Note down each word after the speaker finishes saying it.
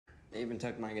They even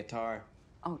took my guitar.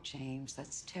 Oh, James,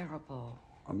 that's terrible.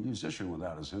 A musician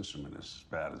without his instrument is as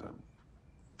bad as a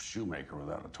shoemaker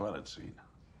without a toilet seat.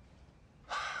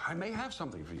 I may have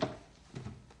something for you.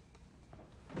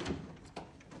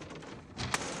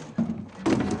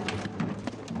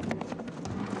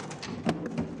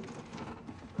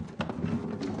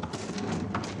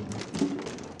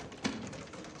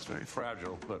 It's very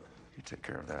fragile, but you take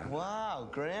care of that. Wow,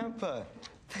 Grandpa.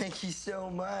 Thank you so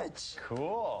much.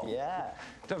 Cool. Yeah.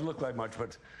 Doesn't look like much,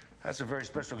 but that's a very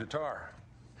special guitar.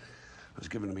 It was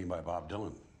given to me by Bob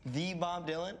Dylan. The Bob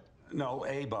Dylan? No,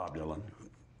 a Bob Dylan.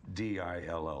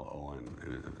 Dillon,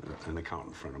 an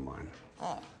accountant friend of mine.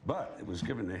 Oh. But it was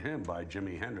given to him by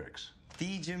Jimi Hendrix.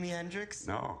 The Jimi Hendrix?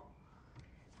 No.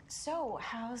 So,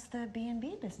 how's the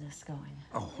B&B business going?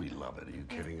 Oh, we love it. Are you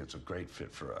kidding? It's a great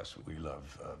fit for us. We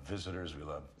love visitors. We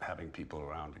love having people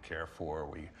around to care for.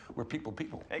 We're people.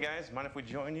 Hey, guys, mind if we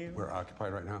join you? We're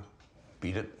occupied right now.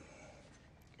 Beat it.